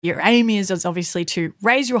Your aim is obviously to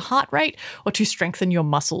raise your heart rate or to strengthen your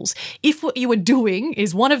muscles. If what you are doing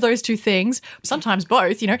is one of those two things, sometimes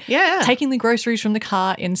both, taking the groceries from the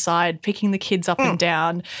car inside, picking the kids up and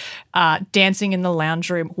down, dancing in the lounge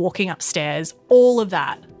room, walking upstairs, all of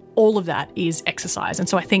that is exercise. And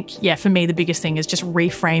so I think, for me, the biggest thing is just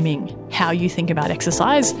reframing how you think about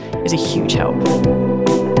exercise is a huge help.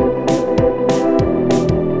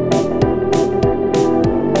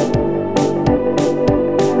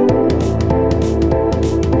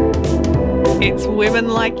 It's Women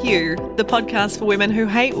Like You, the podcast for women who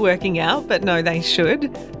hate working out but know they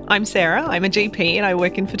should. I'm Sarah, I'm a GP and I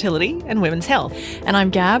work in fertility and women's health. And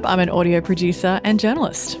I'm Gab, I'm an audio producer and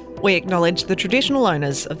journalist. We acknowledge the traditional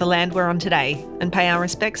owners of the land we're on today and pay our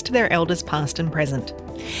respects to their elders past and present.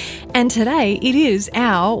 And today it is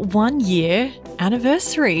our 1 year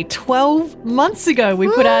anniversary. 12 months ago we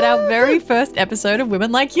put out our very first episode of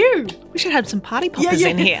Women Like You. We should have some party poppers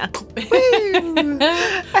in here.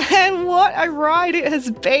 And what a ride it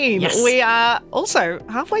has been. Yes. We are also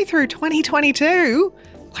halfway through 2022.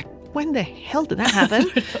 When the hell did that happen?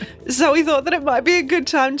 So we thought that it might be a good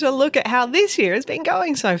time to look at how this year has been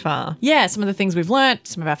going so far. Yeah, some of the things we've learnt,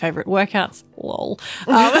 some of our favourite workouts. Lol.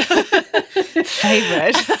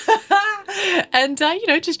 Favourite. And,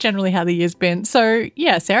 just generally how the year's been. So,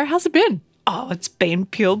 Sarah, how's it been? Oh, it's been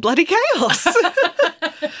pure bloody chaos.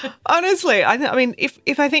 Honestly, I mean,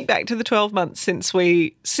 if I think back to the 12 months since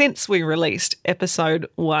we released episode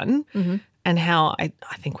 1 and how I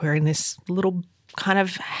think we're in this little kind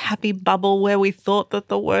of happy bubble where we thought that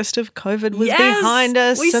the worst of COVID was behind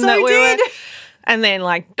us. And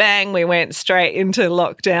then bang, we went straight into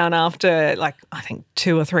lockdown after I think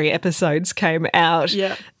 2 or 3 episodes came out.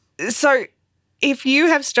 Yeah. So if you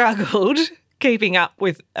have struggled keeping up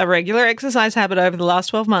with a regular exercise habit over the last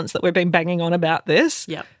 12 months that we've been banging on about this,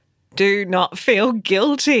 do not feel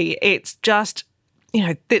guilty. It's just,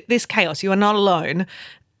 this chaos. You are not alone.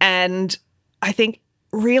 And I think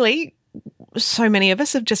really so many of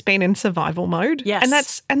us have just been in survival mode.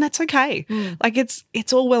 Yes. And that's okay.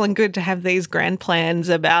 It's all well and good to have these grand plans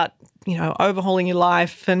about, overhauling your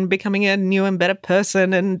life and becoming a new and better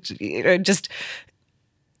person and,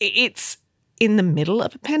 it's in the middle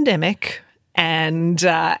of a pandemic and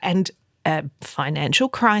a financial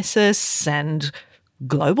crisis and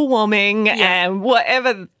global warming and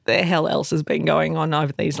whatever the hell else has been going on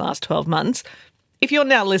over these last 12 months. If you're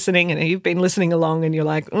now listening and you've been listening along and you're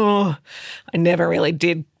like, oh, I never really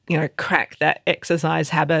did, crack that exercise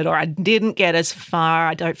habit, or I didn't get as far,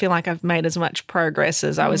 I don't feel like I've made as much progress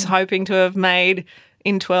as I was hoping to have made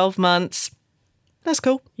in 12 months, that's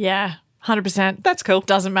cool. Yeah, 100%. That's cool.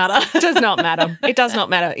 Doesn't matter. Does not matter. It does not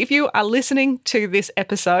matter. If you are listening to this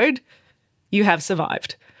episode, you have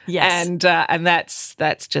survived. Yes. And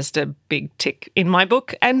that's just a big tick in my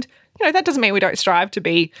book. And, that doesn't mean we don't strive to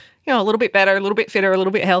be a little bit better, a little bit fitter, a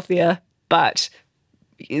little bit healthier. But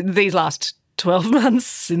these last 12 months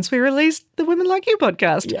since we released the Women Like You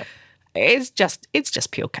podcast, it's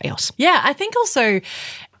just pure chaos. Yeah, I think also,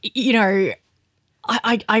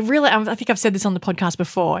 I think I've said this on the podcast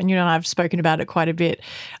before, and I've spoken about it quite a bit.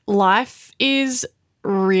 Life is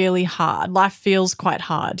really hard. Life feels quite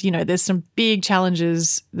hard. There's some big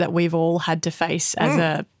challenges that we've all had to face as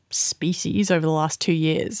a species over the last 2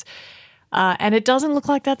 years. And it doesn't look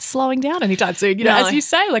like that's slowing down anytime soon. No. As you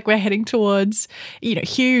say, we're heading towards,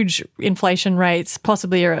 huge inflation rates,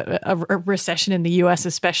 possibly a recession in the US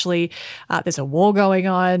especially. There's a war going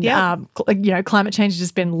on. Yeah. Climate change has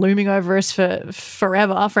just been looming over us for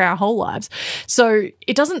forever, for our whole lives. So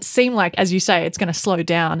it doesn't seem like, as you say, it's going to slow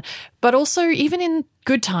down. But also, even in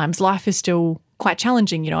good times, life is still quite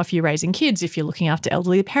challenging, if you're raising kids, if you're looking after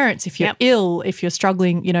elderly parents, if you're ill, if you're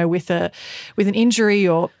struggling, with an injury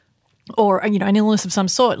or an illness of some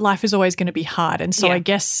sort, life is always going to be hard. And so I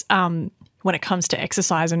guess when it comes to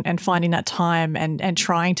exercise and finding that time and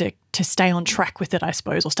trying to stay on track with it, I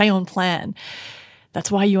suppose, or stay on plan, that's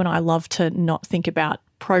why you and I love to not think about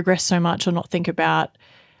progress so much, or not think about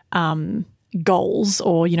goals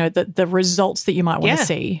or, the results that you might want to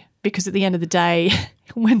see. Because at the end of the day,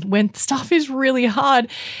 when stuff is really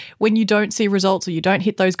hard, when you don't see results or you don't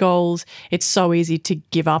hit those goals, it's so easy to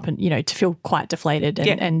give up and, to feel quite deflated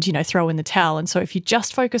and throw in the towel. And so if you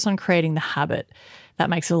just focus on creating the habit, that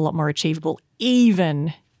makes it a lot more achievable,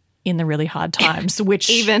 even in the really hard times, which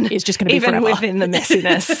is just going to be even forever. Within the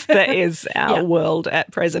messiness that is our world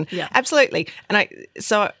at present. Yeah. Absolutely. And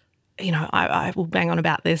I will bang on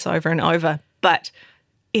about this over and over, but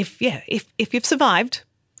if you've survived,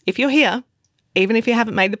 if you're here, even if you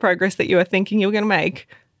haven't made the progress that you were thinking you were going to make,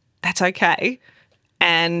 that's okay.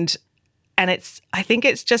 And I think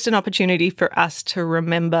it's just an opportunity for us to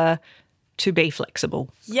remember to be flexible.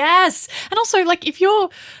 Yes. And also, like, if you're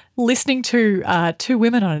listening to two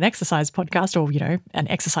women on an exercise podcast or, an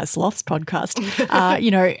exercise sloths podcast,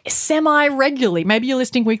 semi-regularly, maybe you're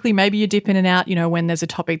listening weekly, maybe you dip in and out, when there's a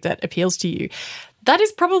topic that appeals to you, that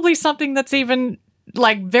is probably something that's even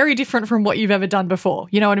like very different from what you've ever done before.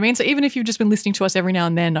 You know what I mean? So even if you've just been listening to us every now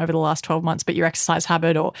and then over the last 12 months, but your exercise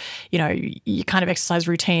habit or, your kind of exercise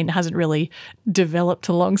routine hasn't really developed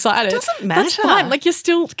alongside it. Doesn't matter. That's fine. Like, you're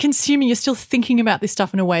still consuming, you're still thinking about this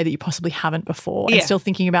stuff in a way that you possibly haven't before, and still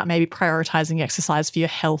thinking about maybe prioritizing exercise for your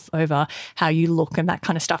health over how you look and that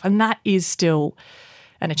kind of stuff. And that is still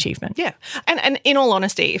an achievement. Yeah. And in all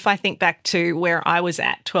honesty, if I think back to where I was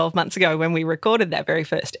at 12 months ago when we recorded that very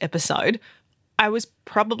first episode, I was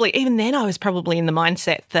probably in the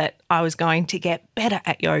mindset that I was going to get better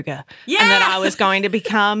at yoga and that I was going to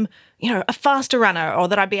become, a faster runner, or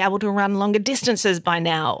that I'd be able to run longer distances by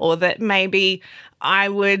now, or that maybe I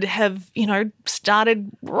would have, started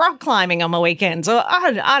rock climbing on my weekends, or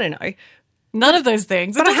I don't know. None of those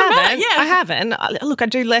things. But I haven't. Look, I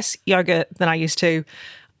do less yoga than I used to.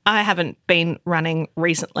 I haven't been running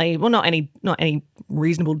recently. Well, not any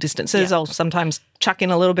reasonable distances. Yeah. I'll sometimes chuck in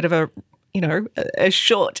a little bit of a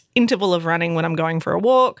short interval of running when I'm going for a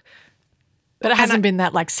walk. But it hasn't been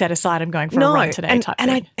that, like, set aside, I'm going for a run today type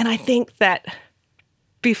thing. And I think that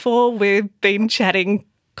before we've been chatting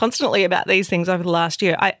constantly about these things over the last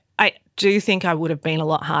year, I do think I would have been a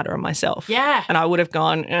lot harder on myself. Yeah. And I would have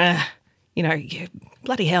gone,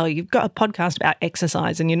 bloody hell, you've got a podcast about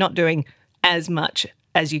exercise and you're not doing as much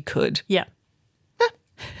as you could. Yeah.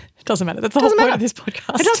 It doesn't matter. That's the whole point of this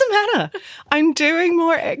podcast. It doesn't matter. I'm doing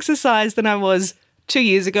more exercise than I was 2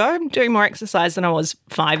 years ago. I'm doing more exercise than I was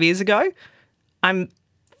 5 years ago. I'm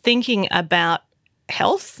thinking about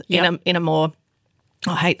health in a more,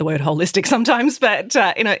 I hate the word holistic sometimes, but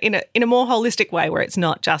in a more holistic way, where it's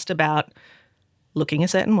not just about looking a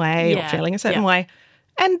certain way or feeling a certain way.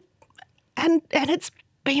 And it's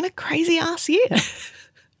been a crazy ass year.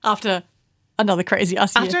 After another crazy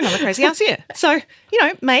ass year. So,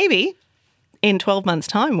 maybe in 12 months'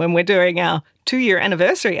 time when we're doing our 2-year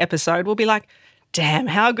anniversary episode, we'll be like, damn,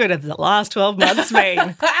 how good have the last 12 months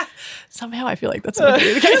been? Somehow I feel like that's going to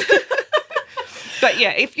be the case. But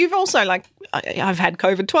yeah, if you've also, I've had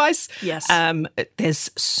COVID twice. Yes.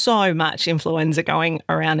 There's so much influenza going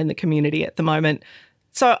around in the community at the moment.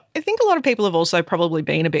 So I think a lot of people have also probably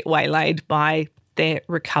been a bit waylaid by their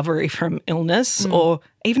recovery from illness, or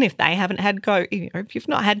even if they haven't had COVID, if you've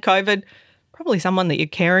not had COVID, probably someone that you're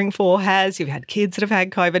caring for has. You've had kids that have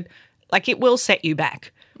had COVID. Like, it will set you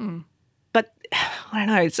back. But I don't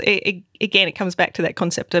know. Again, it comes back to that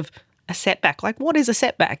concept of a setback. Like, what is a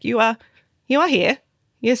setback? You are here.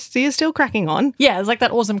 You're still cracking on. Yeah, it's like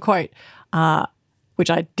that awesome quote, which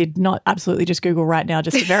I did not absolutely just Google right now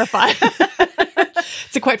just to verify.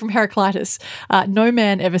 It's a quote from Heraclitus. No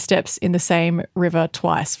man ever steps in the same river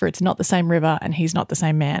twice, for it's not the same river and he's not the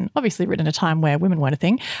same man. Obviously written at a time where women weren't a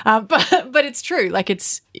thing. But it's true. Like,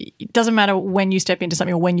 it doesn't matter when you step into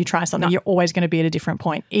something or when you try something, you're always going to be at a different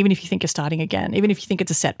point, even if you think you're starting again, even if you think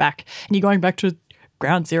it's a setback and you're going back to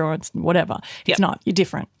ground zero and whatever. It's not. You're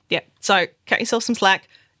different. Yeah. So cut yourself some slack.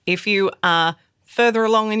 If you are further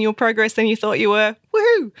along in your progress than you thought you were,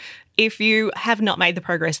 woohoo. If you have not made the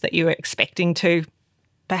progress that you were expecting to,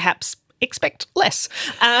 perhaps expect less,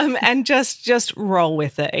 and just roll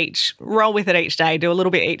with it each day. Do a little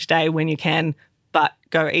bit each day when you can, but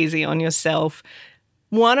go easy on yourself.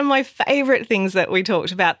 One of my favourite things that we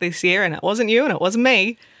talked about this year, and it wasn't you and it wasn't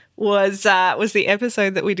me, was the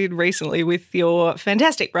episode that we did recently with your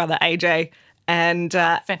fantastic brother AJ. And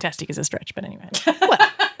fantastic is a stretch, but anyway, well,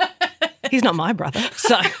 he's not my brother,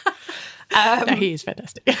 so no, he is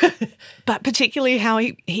fantastic. But particularly how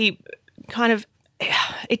he kind of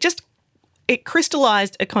it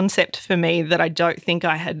crystallized a concept for me that I don't think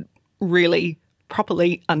I had really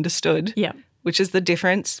properly understood. Yeah. Which is the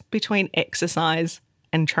difference between exercise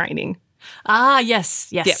and training. Ah, yes.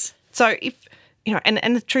 Yeah. So if,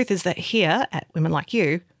 and the truth is that here at Women Like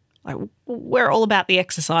You, we're all about the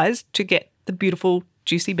exercise to get the beautiful,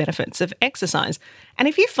 juicy benefits of exercise. And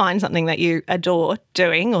if you find something that you adore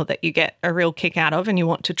doing or that you get a real kick out of and you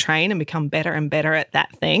want to train and become better and better at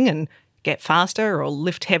that thing and get faster or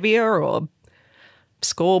lift heavier or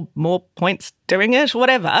score more points doing it,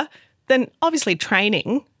 whatever, then obviously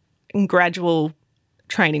training and gradual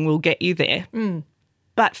training will get you there.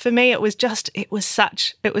 But for me, it was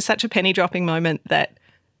such a penny dropping moment that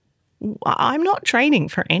I'm not training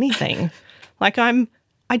for anything. Like, I'm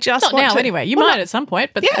I just Not want now to, anyway. You Well, might not- at some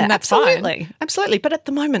point, but Yeah, and that's fine. absolutely. Absolutely. But at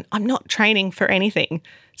the moment, I'm not training for anything.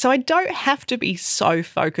 So I don't have to be so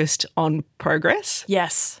focused on progress.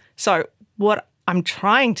 Yes. So what I'm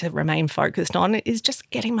trying to remain focused on is just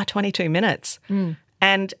getting my 22 minutes.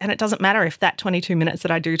 And it doesn't matter if that 22 minutes that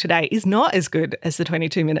I do today is not as good as the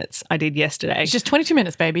 22 minutes I did yesterday. It's just 22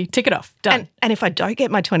 minutes, baby. Tick it off. Done. And if I don't get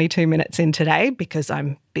my 22 minutes in today because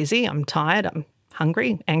I'm busy, I'm tired, I'm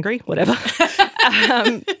hungry, angry, whatever,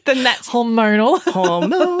 then that's Hormonal.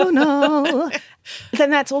 hormonal. Then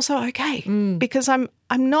that's also okay because I'm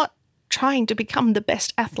not trying to become the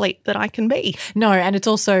best athlete that I can be. No, and it's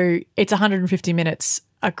 150 minutes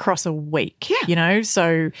across a week, you know?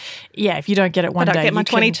 So, yeah, if you don't get it one If I day, don't get my you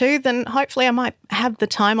can- 22, then hopefully I might have the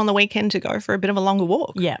time on the weekend to go for a bit of a longer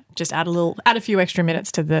walk. Yeah, just add a few extra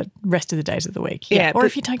minutes to the rest of the days of the week. Yeah, or but-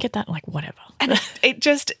 if you don't get that, like whatever. And it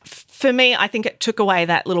just, for me, I think it took away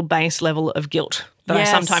that little base level of guilt that Yes.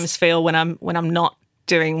 I sometimes feel when I'm not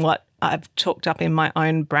doing what I've chalked up in my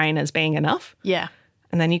own brain as being enough. Yeah.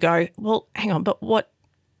 And then you go, well, hang on, but what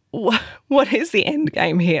is the end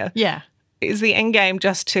game here? Yeah. Is the end game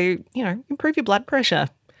just to, improve your blood pressure,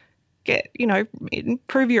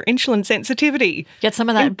 improve your insulin sensitivity? Get some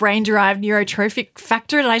of that brain-derived neurotrophic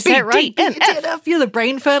factor. Did I say it right? BDNF. Feel the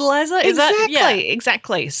brain fertilizer? Is Exactly, that? Yeah.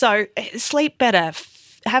 exactly. So sleep better,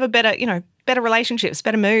 have a better, better relationships,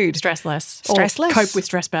 better mood. Stress less. Stress Or less. Cope with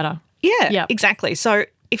stress better. Yeah, Yep. exactly. So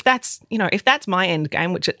if that's my end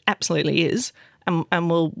game, which it absolutely is, and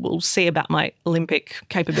we'll see about my Olympic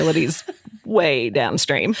capabilities way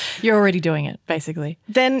downstream, You're already doing it, basically.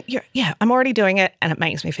 then I'm already doing it, and it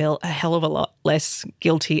makes me feel a hell of a lot less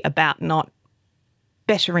guilty about not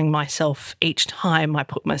bettering myself each time I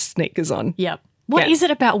put my sneakers on. Yep. What is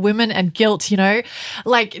it about women and guilt,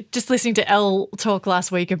 Like just listening to Elle talk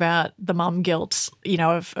last week about the mum guilt,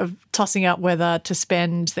 of tossing up whether to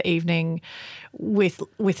spend the evening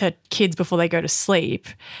with her kids before they go to sleep.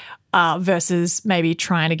 Versus maybe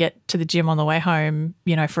trying to get to the gym on the way home,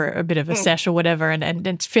 for a bit of a sesh or whatever,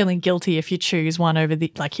 and feeling guilty if you choose one over the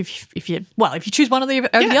if you choose one over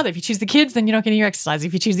the other. If you choose the kids, then you're not getting your exercise.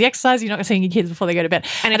 If you choose the exercise, you're not seeing your kids before they go to bed.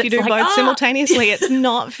 And if you it's do like, both simultaneously, it's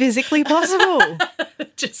not physically possible.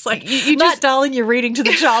 just like you Matt, darling, you're reading to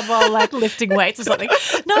the child while like lifting weights or something.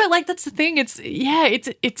 No, like that's the thing.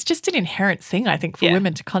 It's just an inherent thing, I think, for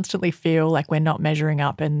women to constantly feel like we're not measuring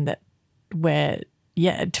up and that we're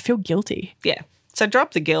to feel guilty. Yeah. So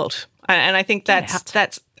drop the guilt. And I think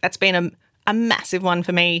that's been a massive one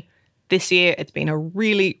for me this year. It's been a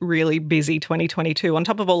really, really busy 2022 on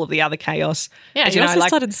top of all of the other chaos. Yeah, As you also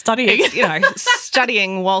started studying.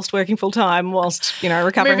 Studying whilst working full time, whilst,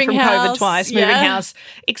 recovering Moving from house, COVID twice, moving house,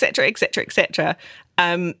 et cetera, et cetera, et cetera.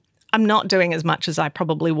 I'm not doing as much as I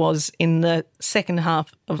probably was in the second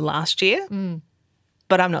half of last year,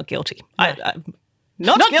 but I'm not guilty. No.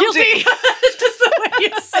 I'm not guilty. Just the way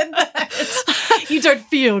you said that. You don't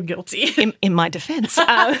feel guilty. In my defense.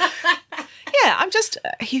 I'm just,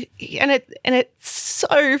 and it's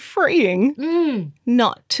so freeing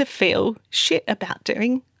not to feel shit about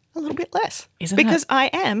doing a little bit less. Isn't because I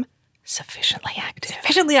am sufficiently active.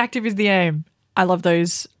 Sufficiently active is the aim. I love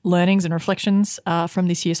those learnings and reflections from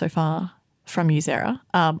this year so far from you, Sarah.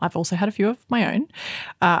 I've also had a few of my own.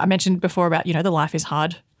 I mentioned before about, the life is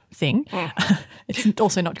hard thing. It's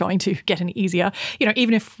also not going to get any easier.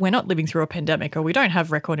 Even if we're not living through a pandemic or we don't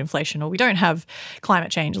have record inflation or we don't have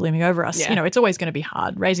climate change looming over us, it's always going to be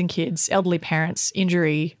hard. Raising kids, elderly parents,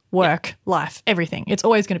 injury, work, life, everything. It's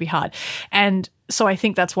always going to be hard. And so I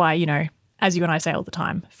think that's why, as you and I say all the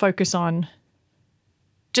time, focus on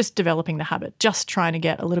just developing the habit, just trying to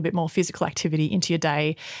get a little bit more physical activity into your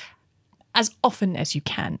day as often as you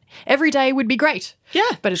can. Every day would be great. Yeah,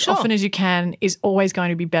 but as often as you can is always going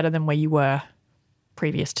to be better than where you were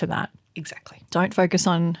previous to that. Exactly. Don't focus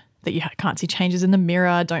on that you can't see changes in the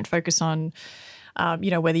mirror. Don't focus on,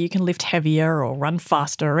 whether you can lift heavier or run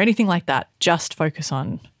faster or anything like that. Just focus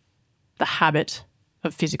on the habit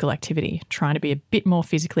of physical activity, trying to be a bit more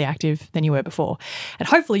physically active than you were before. And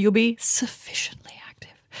hopefully you'll be sufficiently active,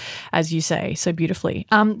 as you say so beautifully.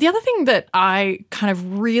 The other thing that I kind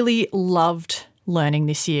of really loved learning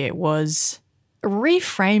this year was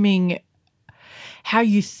reframing how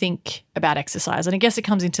you think about exercise. And I guess it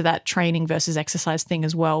comes into that training versus exercise thing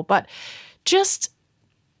as well. But just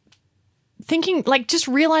thinking, just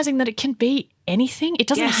realizing that it can be anything. It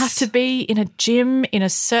doesn't have to be in a gym, in a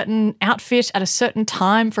certain outfit, at a certain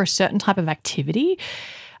time for a certain type of activity,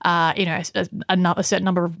 a certain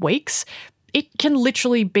number of weeks. it can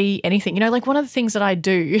literally be anything. You know, like one of the things that I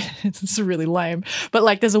do, it's really lame, but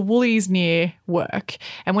like there's a Woolies near work,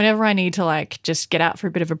 and whenever I need to like just get out for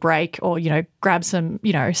a bit of a break or, you know, grab some,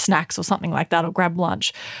 you know, snacks or something like that, or grab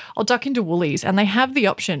lunch, I'll duck into Woolies, and they have the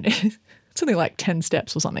option. It's only like 10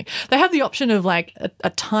 steps or something. They have the option of like a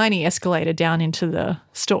tiny escalator down into the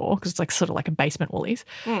store, because it's like sort of like a basement Woolies,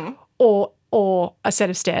 or a set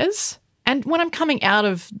of stairs. And when I'm coming out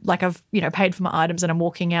of, like, I've, you know, paid for my items and I'm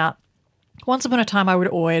walking out, once upon a time I would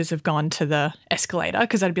always have gone to the escalator,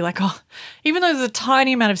 because I'd be like, oh, even though there's a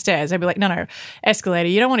tiny amount of stairs, I'd be like, no, escalator.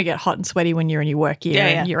 You don't want to get hot and sweaty when you're in your work year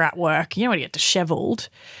and you're at work. You don't want to get disheveled.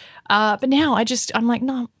 But now I'm like,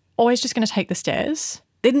 no, I'm always just going to take the stairs.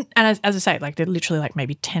 And as I say, like they're literally like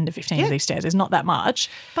maybe 10 to 15 of these stairs. It's not that much.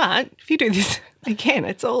 But if you do this, again,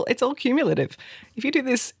 it's all cumulative. If you do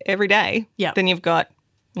this every day, then you've got,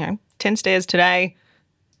 you know, 10 stairs today,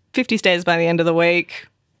 50 stairs by the end of the week,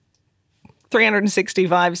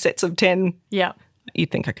 365 sets of 10. Yeah. You'd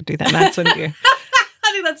think I could do that maths, wouldn't you?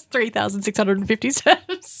 I think that's 3,650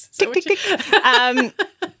 steps. Tick, tick, tick.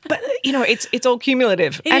 But, you know, it's all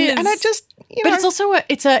cumulative. It is. And I just, you but know. it's also a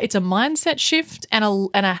mindset shift and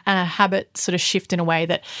a habit sort of shift in a way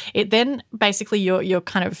that it then basically you're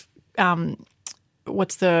kind of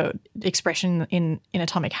what's the expression in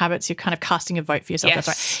Atomic Habits? You're kind of casting a vote for yourself. Yes.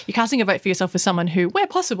 That's right. You're casting a vote for yourself as someone who, where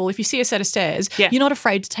possible, if you see a set of stairs, you're not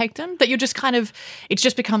afraid to take them. That you're just kind of, it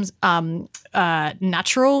just becomes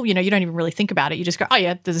natural. You know, you don't even really think about it. You just go, oh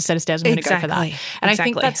yeah, there's a set of stairs. I'm going to go for that. And I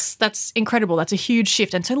think that's incredible. That's a huge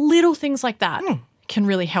shift. And so little things like that can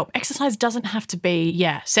really help. Exercise doesn't have to be,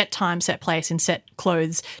 set time, set place, in set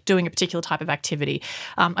clothes, doing a particular type of activity.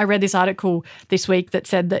 I read this article this week that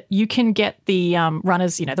said that you can get the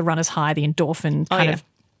runners, you know, the runner's high, the endorphin kind of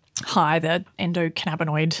high, the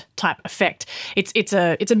endocannabinoid type effect. It's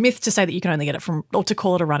a myth to say that you can only get it from, or to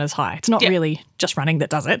call it a runner's high. It's not really just running that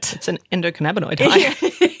does it. It's an endocannabinoid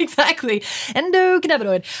high. Exactly.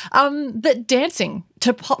 Endocannabinoid. But dancing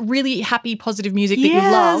to really happy, positive music that you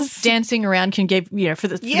love, dancing around can give, you know, for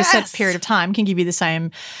the set period of time, can give you the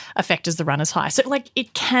same effect as the runner's high. So, like,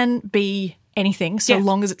 it can be anything so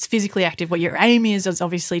long as it's physically active. What your aim is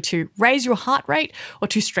obviously to raise your heart rate or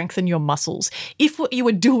to strengthen your muscles. If what you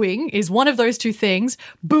are doing is one of those two things,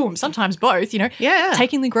 boom, sometimes both, you know,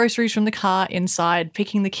 taking the groceries from the car inside,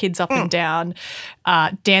 picking the kids up and down,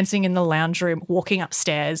 dancing in the lounge room, walking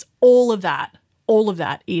upstairs, all of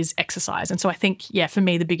that is exercise. And so I think, for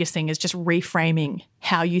me, the biggest thing is just reframing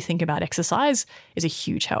how you think about exercise is a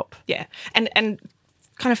huge help. Yeah. And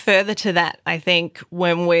kind of further to that, I think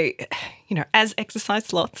when we, you know, as exercise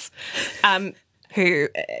sloths, who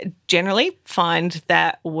generally find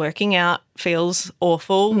that working out feels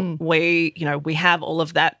awful, we have all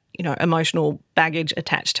of that, you know, emotional baggage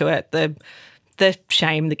attached to it, the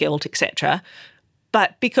shame, the guilt, etc.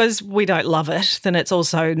 But because we don't love it, then it's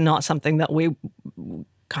also not something that we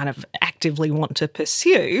kind of actively want to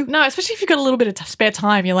pursue. No, especially if you've got a little bit of spare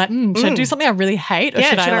time. You're like, should I do something I really hate? Or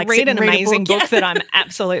should I like read an amazing book that I'm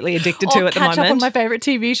absolutely addicted to at the moment? Or catch up on my favourite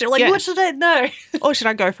TV show. Like, what should I know? Or should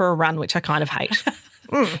I go for a run, which I kind of hate?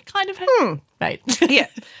 Kind of hate. Right. Yeah.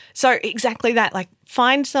 So exactly that. Like,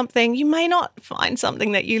 find something. You may not find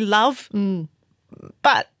something that you love,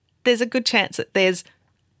 but there's a good chance that there's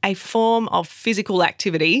a form of physical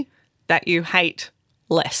activity that you hate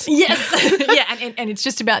less. Yes. And it's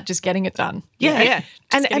just about just getting it done. Yeah.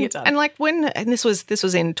 Getting it done. And like this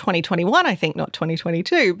was in 2021, I think, not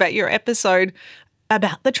 2022, but your episode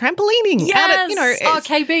about the trampolining. Yes.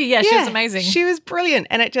 KB. Yeah, she was amazing. She was brilliant.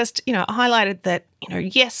 And it just, you know, highlighted that, you know,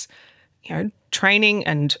 yes, you know, training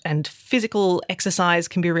and physical exercise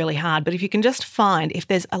can be really hard, but if you can just find, if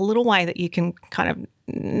there's a little way that you can kind of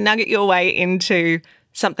nugget your way into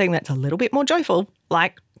something that's a little bit more joyful,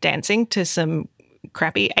 like dancing to some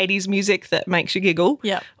crappy 80s music that makes you giggle,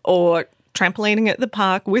 or trampolining at the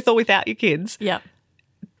park with or without your kids,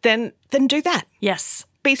 then do that. Yes.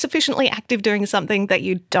 Be sufficiently active doing something that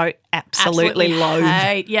you don't absolutely loathe.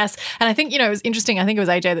 Hate. Yes. And I think, you know, it was interesting. I think it was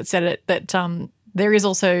AJ that said it, that there is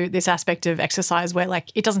also this aspect of exercise where,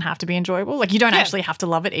 like, it doesn't have to be enjoyable. Like, you don't actually have to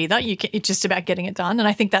love it either. It's just about getting it done. And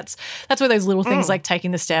I think that's where those little things like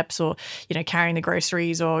taking the steps, or, you know, carrying the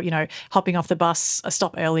groceries, or, you know, hopping off the bus a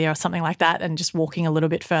stop earlier or something like that, and just walking a little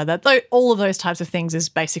bit further. Though all of those types of things is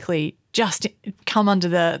basically just come under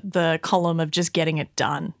the column of just getting it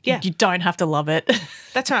done. Yeah. You don't have to love it.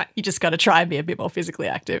 That's right. You just got to try and be a bit more physically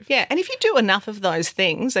active. Yeah. And if you do enough of those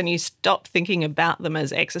things and you stop thinking about them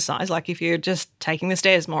as exercise, like if you're just taking the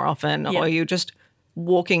stairs more often, or you're just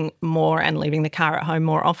walking more and leaving the car at home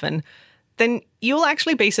more often, then you'll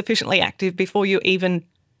actually be sufficiently active before you even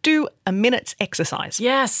do a minute's exercise.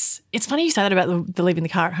 Yes. It's funny you say that about the leaving the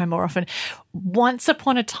car at home more often. Once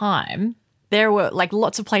upon a time, there were like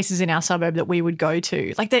lots of places in our suburb that we would go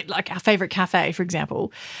to, like our favourite cafe, for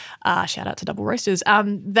example. Shout out to Double Roasters.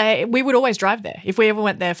 We would always drive there. If we ever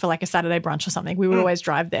went there for like a Saturday brunch or something, we would always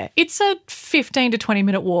drive there. It's a 15 to 20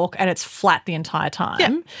 minute walk and it's flat the entire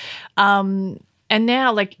time. Yeah. And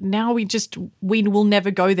now we will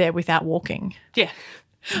never go there without walking. Yeah.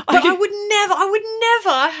 But I would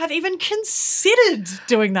never have even considered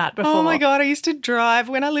doing that before. Oh my God, I used to drive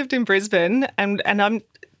when I lived in Brisbane and I'm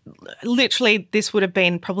literally, this would have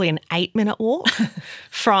been probably an 8-minute walk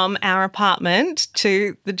from our apartment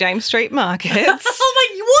to the James Street markets. Oh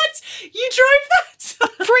my, what? You drove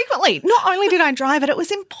that? Frequently. Not only did I drive it, it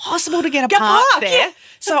was impossible to get a park there. Yeah.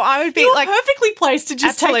 So I would be You're like perfectly placed to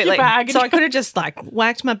just take your bag. So I could have just like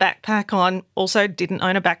whacked my backpack on. Also didn't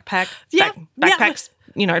own a backpack. Yeah. Backpacks,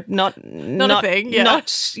 not a thing. Yeah.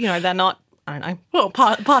 Not, they're not, I don't know. Well,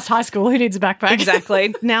 past high school, who needs a backpack?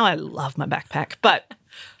 Exactly. Now I love my backpack. But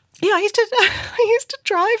yeah, I used to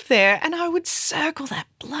drive there and I would circle that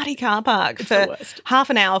bloody car park for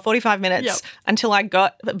half an hour, 45 minutes until I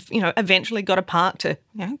eventually got a park to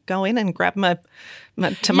go in and grab my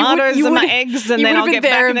tomatoes and my eggs and then I'll get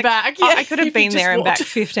there back. And back. Yeah, I could have been there and back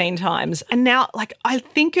 15 times. And now like I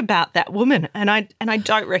think about that woman and I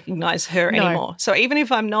don't recognise her anymore. So even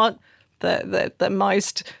if I'm not the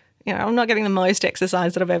most, I'm not getting the most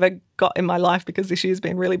exercise that I've ever got in my life because this year's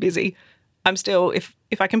been really busy, I'm still, if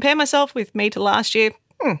I compare myself with me to last year,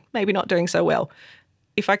 maybe not doing so well.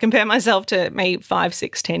 If I compare myself to me 5,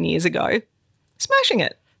 6, 10 years ago, smashing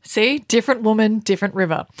it. See, different woman, different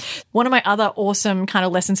river. One of my other awesome kind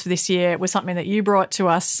of lessons for this year was something that you brought to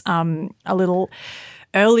us a little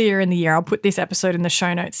earlier in the year. I'll put this episode in the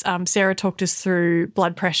show notes. Sarah talked us through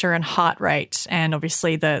blood pressure and heart rate and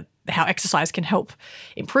obviously how exercise can help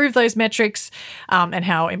improve those metrics and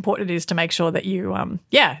how important it is to make sure that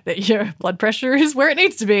that your blood pressure is where it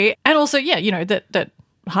needs to be. And also, that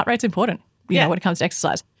heart rate's important, when it comes to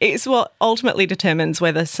exercise. It's what ultimately determines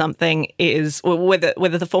whether something is, or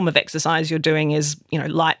whether the form of exercise you're doing is,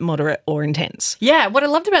 light, moderate or intense. Yeah. What I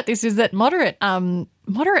loved about this is that moderate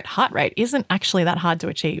heart rate isn't actually that hard to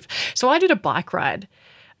achieve. So I did a bike ride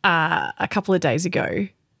a couple of days ago.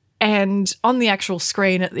 And on the actual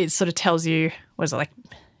screen, it sort of tells you, what is it, like,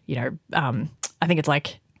 I think it's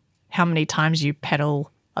like how many times you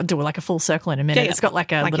pedal, do like a full circle in a minute. Yeah, it's got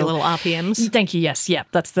like a little RPMs. Thank you. Yes. Yeah.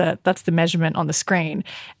 That's the measurement on the screen.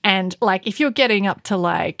 And like, if you're getting up to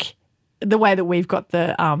like the way that we've got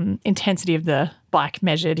the intensity of the bike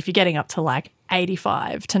measured, if you're getting up to like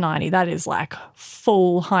 85 to 90, that is like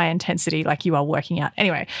full high intensity, like you are working out.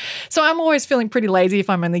 Anyway, so I'm always feeling pretty lazy if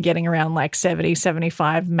I'm only getting around like 70,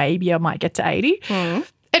 75, maybe I might get to 80.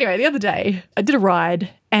 Anyway, the other day I did a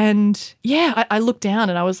ride and I looked down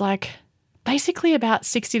and I was like basically about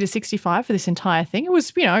 60 to 65 for this entire thing. It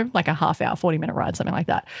was, like a half hour, 40-minute ride, something like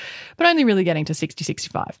that, but only really getting to 60,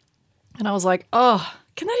 65. And I was like, oh,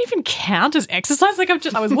 can that even count as exercise? Like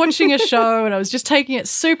I was watching a show and I was just taking it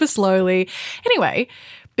super slowly. Anyway,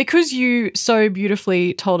 because you so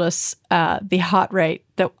beautifully told us the heart rate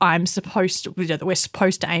that that we're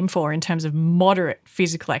supposed to aim for in terms of moderate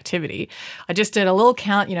physical activity, I just did a little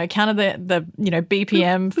count, counted the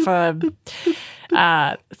BPM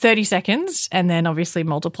for 30 seconds and then obviously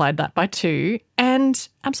multiplied that by 2. And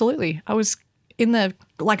absolutely, I was in the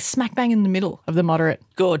smack bang in the middle of the moderate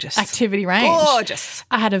gorgeous activity range. Gorgeous.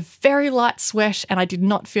 I had a very light sweat and I did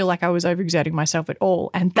not feel like I was overexerting myself at all.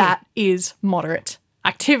 And that is moderate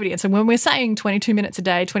activity. And so when we're saying 22 minutes a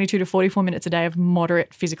day, 22 to 44 minutes a day of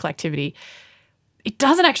moderate physical activity, it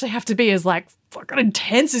doesn't actually have to be as like fucking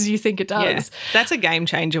intense as you think it does. Yeah. That's a game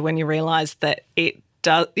changer when you realise that it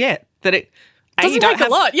does, that it doesn't take a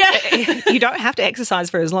lot. Yeah. You don't have to exercise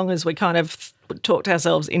for as long as we kind of talked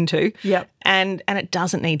ourselves into. Yep. And it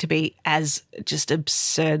doesn't need to be as just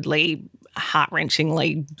absurdly,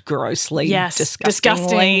 heart-wrenchingly, grossly,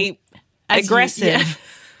 disgustingly aggressive.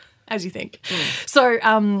 As you think.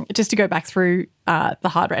 So just to go back through the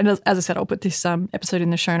heart rate, and as I said, I'll put this episode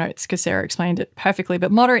in the show notes because Sarah explained it perfectly, but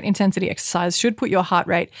moderate intensity exercise should put your heart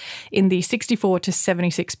rate in the 64 to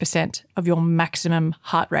 76% of your maximum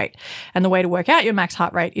heart rate. And the way to work out your max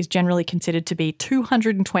heart rate is generally considered to be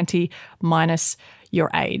 220 minus your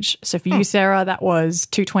age. So for you, Sarah, that was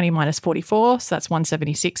 220 minus 44, so that's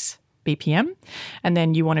 176 BPM. And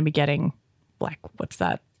then you want to be getting, like, what's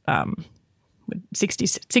that?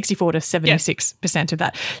 64 to 76% of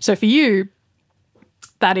that. So for you,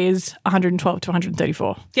 that is 112 to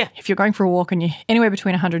 134. Yeah. If you're going for a walk and you're anywhere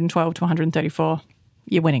between 112 to 134,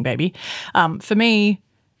 you're winning, baby. For me,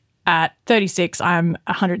 at 36, I'm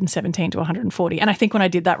 117 to 140. And I think when I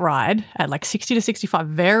did that ride at like 60 to 65,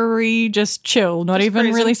 very just chill, not even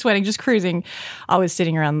cruising. really sweating, just cruising, I was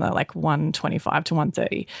sitting around the like 125 to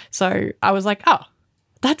 130. So I was like, oh,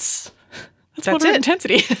 that's moderate it.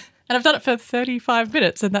 intensity. And I've done it for 35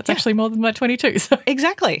 minutes, and that's actually more than my 22. So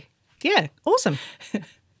Exactly. Yeah. Awesome.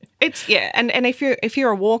 It's and if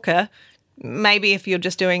you're a walker, maybe if you're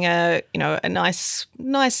just doing a nice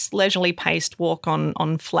leisurely paced walk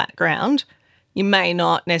on flat ground, you may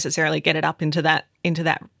not necessarily get it up into that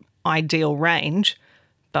ideal range.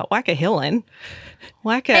 But whack a hill in,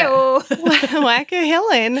 whack a hill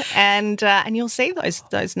in, and you'll see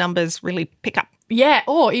those numbers really pick up. yeah,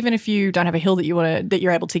 or even if you don't have a hill that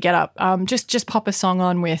you're able to get up, just pop a song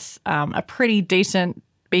on with a pretty decent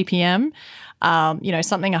BPM.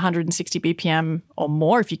 Something 160 BPM or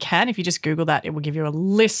more if you can. If you just Google that, it will give you a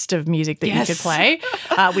list of music that you could play.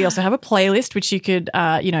 We also have a playlist, which you could,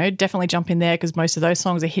 definitely jump in there because most of those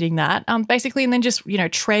songs are hitting that. Basically, and then just,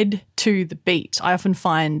 tread to the beat. I often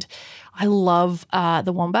find I love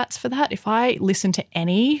the Wombats for that. If I listen to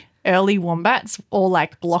any early Wombats or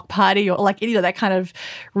like Block Party or like, that kind of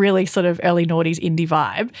really sort of early noughties indie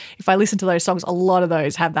vibe, if I listen to those songs, a lot of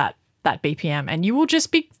those have that BPM and you will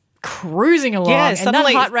just be cruising along, and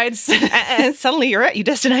suddenly, that heart rate's and suddenly you're at your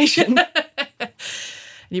destination.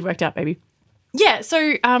 You've worked out, baby. Yeah.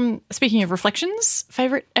 So, speaking of reflections,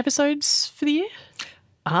 favorite episodes for the year?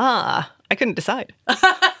 I couldn't decide.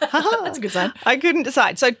 That's a good sign. I couldn't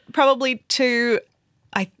decide. So probably two.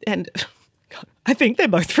 I think they're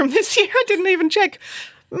both from this year. I didn't even check.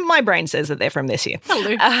 My brain says that they're from this year.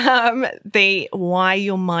 Hello. The Why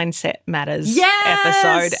Your Mindset Matters Yes!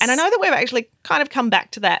 episode. And I know that we've actually kind of come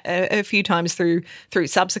back to that a few times through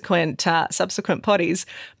subsequent potties.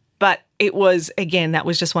 But it was, again, that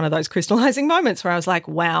was just one of those crystallizing moments where I was like,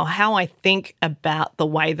 wow, how I think about the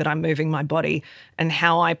way that I'm moving my body and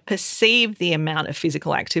how I perceive the amount of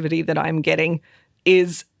physical activity that I'm getting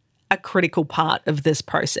is a critical part of this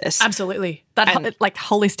process. Absolutely. That like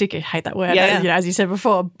holistic, I hate that word, Yeah. as you said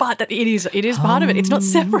before, but that it is part of it. It's not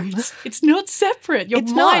separate. It's not separate. Your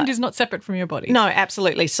mind is not separate from your body. No,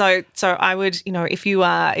 absolutely. So I would, if you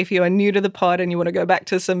are new to the pod and you want to go back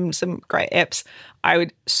to some great eps, I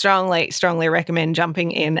would strongly recommend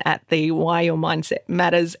jumping in at the Why Your Mindset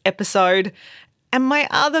Matters episode. And my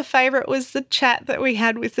other favorite was the chat that we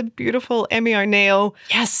had with the beautiful Emmy O'Neill.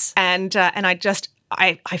 Yes. And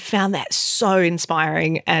I found that so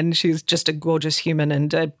inspiring, and she's just a gorgeous human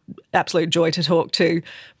and an absolute joy to talk to.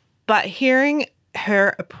 But hearing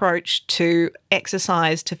her approach to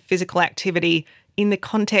exercise, to physical activity in the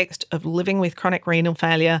context of living with chronic renal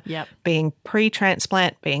failure, being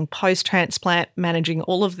pre-transplant, being post-transplant, managing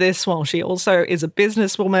all of this while she also is a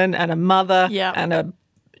businesswoman and a mother and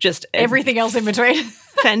everything else in between.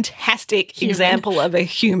 Fantastic example of a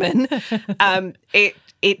human.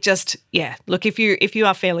 It just, look, if you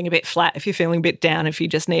are feeling a bit flat, if you're feeling a bit down, if you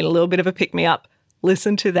just need a little bit of a pick-me-up,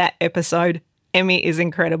 listen to that episode. Emmy is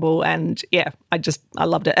incredible, and I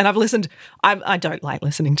loved it. And I've listened, I don't like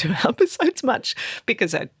listening to episodes much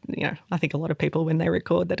because, I think a lot of people when they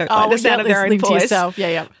record, they don't like the sound of their own voice. Yourself.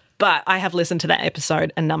 Yeah. But I have listened to that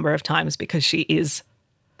episode a number of times because she is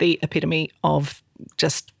the epitome of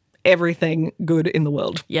just everything good in the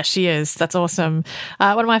world. Yes, she is. That's awesome.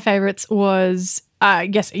 One of my favorites was,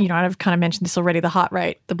 I've kind of mentioned this already,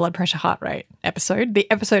 the blood pressure heart rate episode. The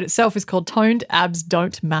episode itself is called Toned Abs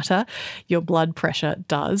Don't Matter, Your Blood Pressure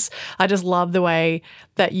Does. I just love the way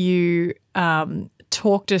that you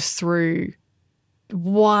talked us through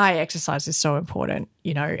why exercise is so important,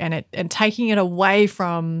 and taking it away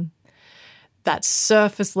from that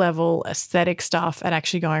surface level aesthetic stuff and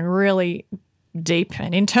actually going really deep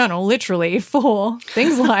and internal, literally, for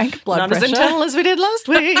things like blood pressure. Not as internal as we did last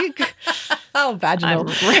week. Oh, vaginal.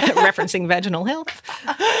 Referencing vaginal health.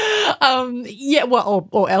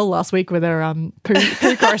 Or Elle last week with her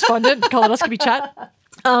poo correspondent, colonoscopy chat.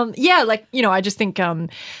 I just think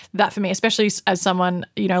that for me, especially as someone,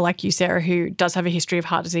 like you, Sarah, who does have a history of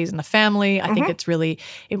heart disease in the family, I think it's really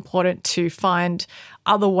important to find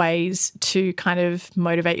other ways to kind of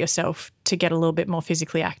motivate yourself to get a little bit more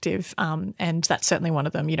physically active. And that's certainly one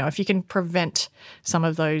of them. If you can prevent some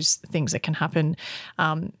of those things that can happen,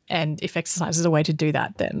 and if exercise is a way to do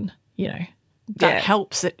that, then, that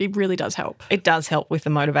helps. It really does help. It does help with the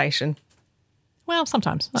motivation. Well,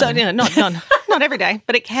 sometimes. So, not every day,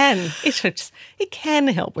 but it can. It can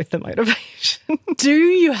help with the motivation. Do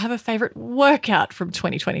you have a favourite workout from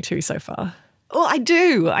 2022 so far? Well, I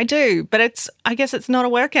do. But I guess it's not a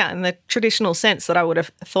workout in the traditional sense that I would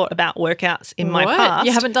have thought about workouts in my past.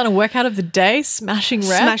 You haven't done a workout of the day, smashing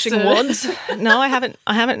reps? Smashing wads. No, I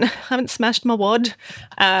haven't smashed my wad.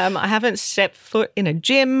 I haven't stepped foot in a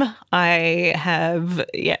gym. I have,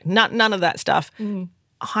 none of that stuff.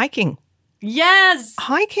 Hiking. Yes.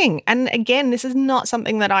 Hiking. And again, this is not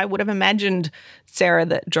something that I would have imagined Sarah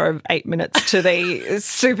that drove 8 minutes to the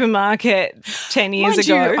supermarket 10 years Mind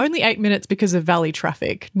ago. you, only 8 minutes because of valley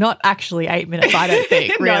traffic. Not actually 8 minutes, I don't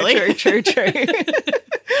think, really. No, true.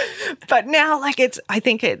 But now, I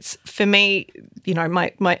think it's, for me,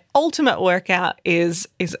 my ultimate workout is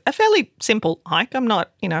a fairly simple hike. I'm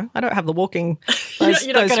not, I don't have the walking. You're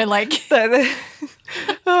not going to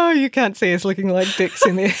Oh, you can't see us looking like dicks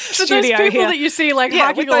in the studio those people here. that you see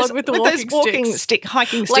hiking along with the walking sticks.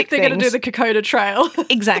 Hiking stick like they're going to things. do the Kokoda Trail.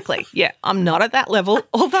 Exactly. Yeah, I'm not at that level.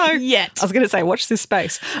 Although, Yet. I was going to say, watch this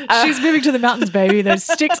space. She's moving to the mountains, baby. Those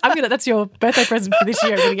sticks. That's your birthday present for this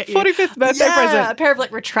year. I'm going to get you 45th birthday present. A pair of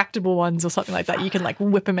retractable ones or something like that. You can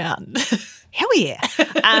whip them out. Hell yeah.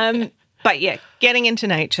 But yeah, getting into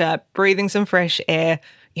nature, breathing some fresh air,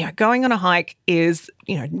 going on a hike is,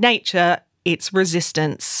 nature. It's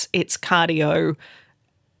resistance, it's cardio,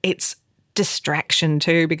 it's distraction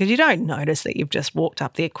too, because you don't notice that you've just walked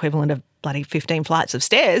up the equivalent of bloody 15 flights of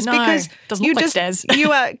stairs because doesn't look like stairs.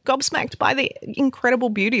 You are gobsmacked by the incredible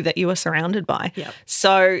beauty that you are surrounded by. Yep.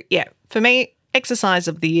 So, for me, exercise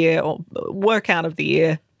of the year or workout of the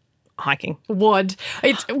year, hiking. Would.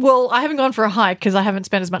 I haven't gone for a hike because I haven't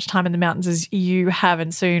spent as much time in the mountains as you have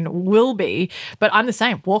and soon will be, but I'm the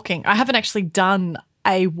same, walking. I haven't actually done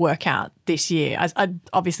a workout this year. I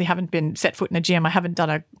obviously haven't been set foot in a gym. I haven't done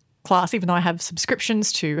a class, even though I have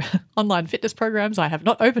subscriptions to online fitness programs. I have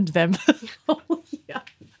not opened them.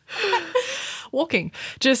 Walking,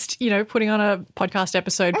 just, putting on a podcast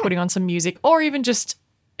episode, putting on some music, or even just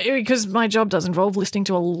because my job does involve listening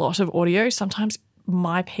to a lot of audio. Sometimes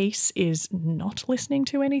my piece is not listening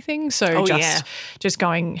to anything. So just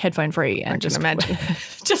going headphone free and just imagine.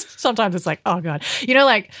 Just sometimes it's oh God,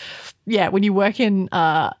 when you work in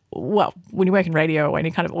when you work in radio or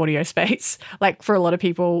any kind of audio space, for a lot of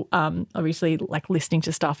people, obviously listening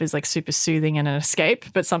to stuff is super soothing and an escape.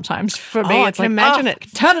 But sometimes for me, it's imagine it.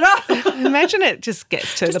 Turn it off. Imagine it just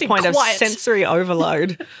gets to the point of sensory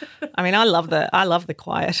overload. I mean, I love the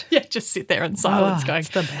quiet. Yeah, just sit there in silence going, it's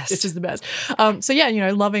the best. This is the best.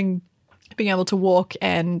 Loving being able to walk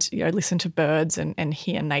and listen to birds and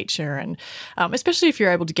hear nature, and especially if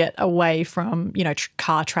you're able to get away from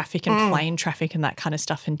car traffic and plane traffic and that kind of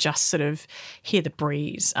stuff and just sort of hear the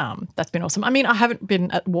breeze. That's been awesome. I mean, I haven't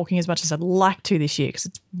been walking as much as I'd like to this year because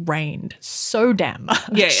it's rained so damn much.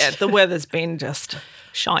 Yeah, the weather's been just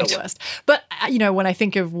shite. The worst. But when I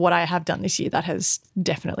think of what I have done this year, that has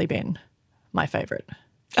definitely been my favourite.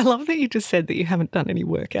 I love that you just said that you haven't done any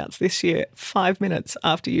workouts this year 5 minutes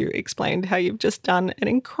after you explained how you've just done an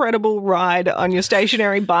incredible ride on your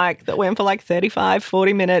stationary bike that went for 35,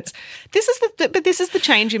 40 minutes. This is the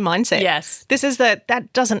change in mindset. Yes. This is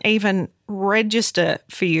that doesn't even register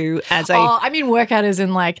for you as a... Oh, I mean workout is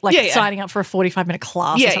in signing up for a 45-minute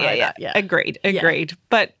class or something like that. Yeah. Agreed. Yeah.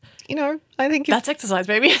 But, I think... That's exercise,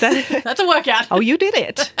 baby. That's a workout. Oh, you did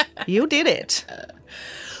it. You did it.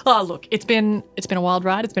 Oh, look, it's been a wild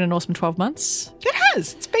ride. It's been an awesome 12 months. It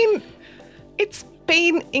has. It's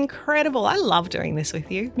been incredible. I love doing this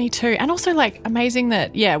with you. Me too. And also amazing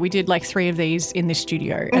that, we did 3 of these in this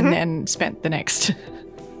studio and then spent the next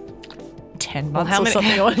 10 months or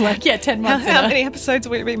something. Or 10 months. How many episodes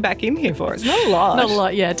have we been back in here for? It's not a lot. Not a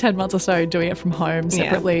lot, 10 months or so doing it from home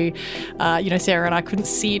separately. Sarah and I couldn't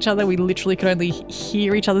see each other. We literally could only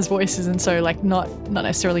hear each other's voices. And so not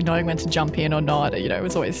necessarily knowing when to jump in or not, it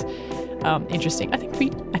was always interesting. I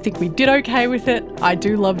think we did okay with it. I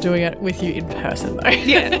do love doing it with you in person though.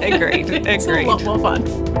 Yeah, agreed. It's a lot more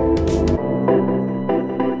fun.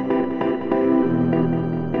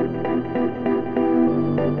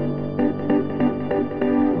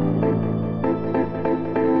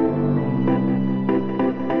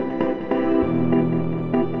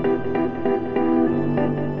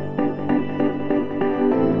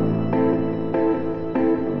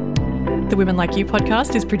 The Women Like You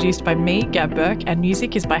podcast is produced by me, Gab Burke, and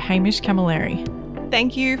music is by Hamish Camilleri.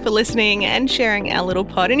 Thank you for listening and sharing our little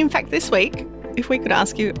pod. And in fact, this week, if we could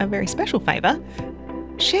ask you a very special favour,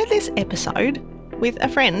 share this episode with a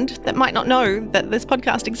friend that might not know that this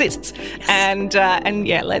podcast exists. Yes. And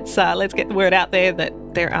let's get the word out there that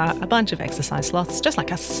there are a bunch of exercise sloths just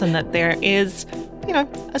like us, and that there is,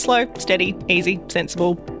 a slow, steady, easy,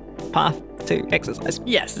 sensible path to exercise.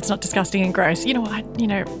 Yes, it's not disgusting and gross.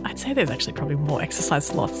 I'd say there's actually probably more exercise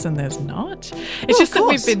sloths than there's not. It's just that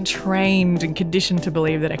we've been trained and conditioned to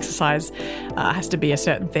believe that exercise has to be a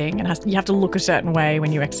certain thing and you have to look a certain way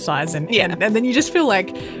when you exercise. And then you just feel like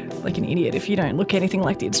an idiot if you don't look anything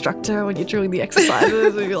like the instructor when you're doing the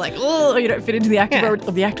exercises. You're like, oh, you don't fit into the activewear.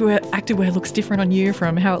 Or the activewear looks different on you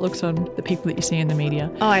from how it looks on the people that you see in the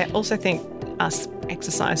media. Oh, I also think us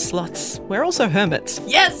exercise sloths, we're also hermits.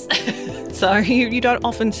 Yes! So you don't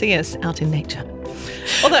often see us out in nature.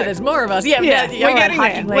 Although there's more of us. We're getting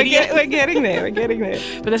there. We're getting there.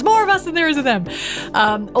 But there's more of us than there is of them.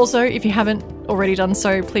 Also, if you haven't already done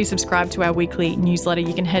so, please subscribe to our weekly newsletter.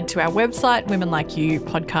 You can head to our website,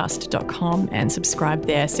 womenlikeyoupodcast.com, and subscribe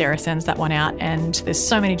there. Sarah sends that one out, and there's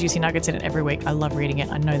so many juicy nuggets in it every week. I love reading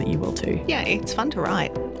it. I know that you will too. Yeah, it's fun to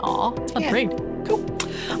write. Aw, it's fun to read. Cool.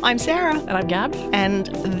 I'm Sarah. And I'm Gab. And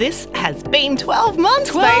this has been 12 months,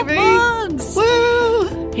 12 baby. months!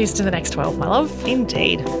 Woo! Here's to the next 12, my love.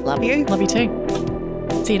 Indeed. Love you. Love you too.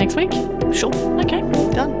 See you next week. Sure. Okay.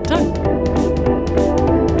 Done.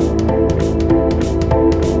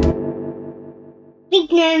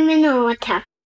 Big name in water.